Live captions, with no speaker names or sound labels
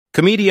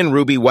Comedian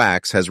Ruby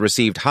Wax has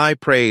received high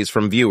praise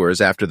from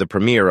viewers after the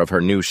premiere of her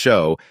new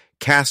show,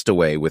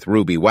 Castaway with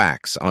Ruby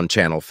Wax, on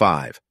Channel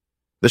 5.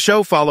 The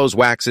show follows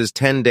Wax's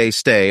 10-day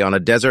stay on a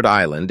desert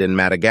island in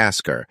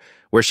Madagascar,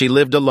 where she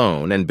lived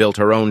alone and built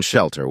her own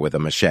shelter with a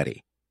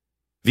machete.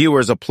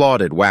 Viewers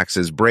applauded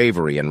Wax's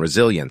bravery and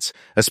resilience,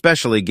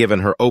 especially given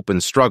her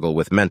open struggle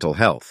with mental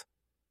health.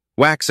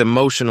 Wax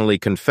emotionally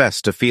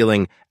confessed to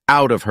feeling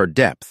out of her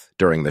depth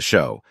during the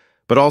show,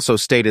 but also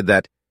stated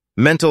that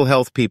mental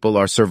health people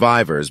are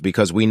survivors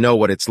because we know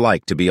what it's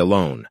like to be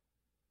alone.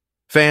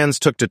 Fans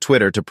took to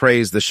Twitter to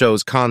praise the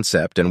show's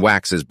concept and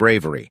Wax's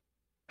bravery.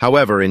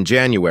 However, in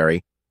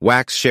January,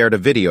 Wax shared a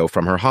video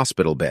from her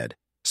hospital bed,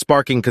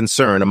 sparking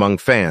concern among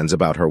fans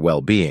about her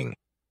well-being.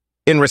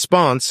 In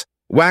response,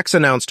 Wax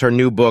announced her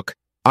new book,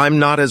 I'm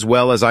Not As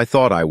Well As I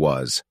Thought I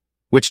Was,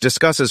 which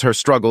discusses her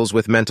struggles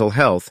with mental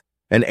health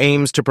and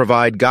aims to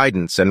provide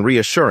guidance and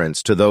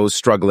reassurance to those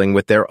struggling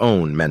with their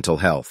own mental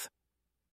health.